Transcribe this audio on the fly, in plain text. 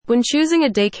When choosing a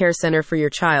daycare center for your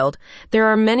child, there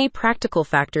are many practical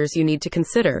factors you need to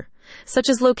consider, such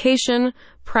as location,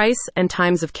 price, and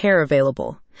times of care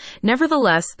available.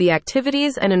 Nevertheless, the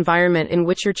activities and environment in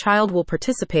which your child will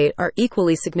participate are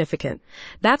equally significant.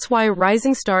 That's why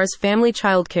Rising Stars Family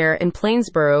Childcare in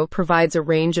Plainsboro provides a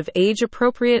range of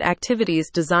age-appropriate activities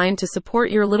designed to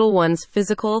support your little one's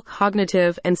physical,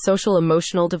 cognitive, and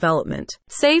social-emotional development.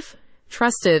 Safe,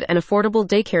 trusted, and affordable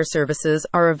daycare services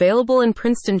are available in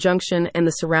Princeton, Junction, and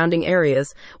the surrounding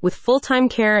areas, with full-time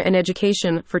care and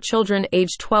education for children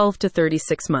aged 12 to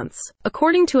 36 months.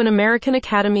 According to an American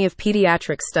Academy of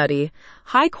Pediatrics study,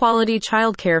 high-quality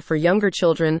childcare for younger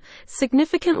children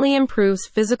significantly improves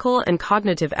physical and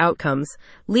cognitive outcomes,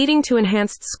 leading to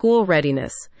enhanced school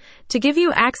readiness. To give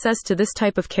you access to this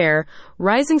type of care,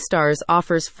 Rising Stars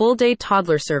offers full-day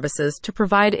toddler services to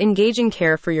provide engaging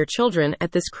care for your children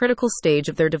at this critical stage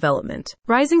of their development.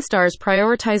 Rising Stars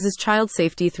prioritizes child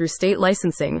safety through state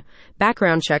licensing,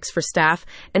 background checks for staff,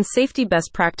 and safety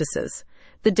best practices.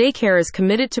 The daycare is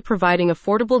committed to providing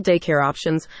affordable daycare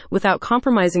options without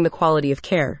compromising the quality of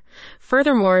care.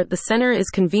 Furthermore, the center is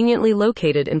conveniently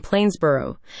located in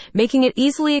Plainsboro, making it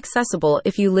easily accessible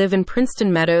if you live in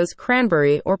Princeton Meadows,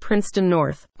 Cranberry, or Princeton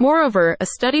North. Moreover, a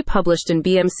study published in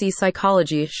BMC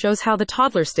Psychology shows how the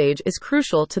toddler stage is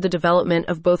crucial to the development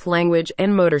of both language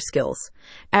and motor skills.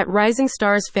 At Rising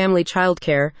Stars Family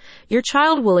Childcare, your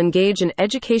child will engage in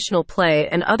educational play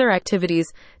and other activities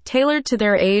tailored to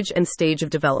their age and stage of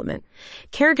development.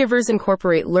 Caregivers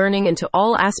incorporate learning into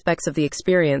all aspects of the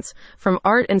experience, from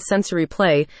art and sensory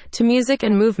play to music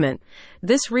and movement.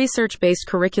 This research-based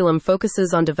curriculum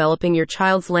focuses on developing your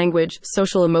child's language,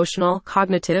 social-emotional,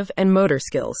 cognitive, and motor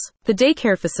skills. The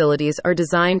daycare facilities are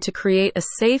designed to create a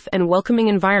safe and welcoming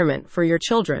environment for your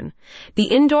children. The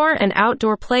indoor and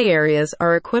outdoor play areas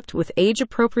are equipped with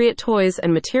age-appropriate toys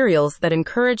and materials that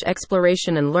encourage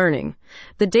exploration and learning.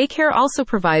 The daycare also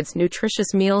provides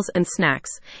nutritious meals and snacks,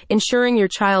 ensuring your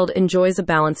child enjoys a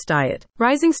balanced diet.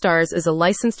 Rising Stars is a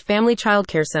licensed family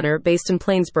childcare center based in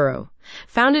Plainsboro.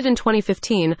 Founded in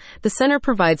 2015, the center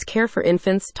provides care for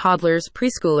infants, toddlers,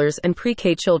 preschoolers, and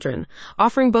pre-K children,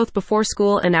 offering both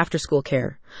before-school and after-school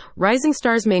care. Rising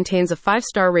Stars maintains a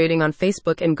 5-star rating on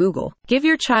Facebook and Google. Give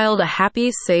your child a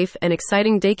happy, safe, and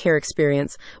exciting daycare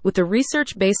experience with the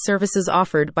research-based services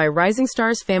offered by Rising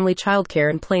Stars Family Childcare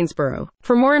in Plainsboro.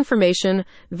 For more information,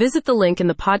 visit the link in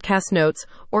the podcast notes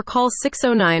or call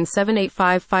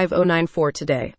 609-785-5094 today.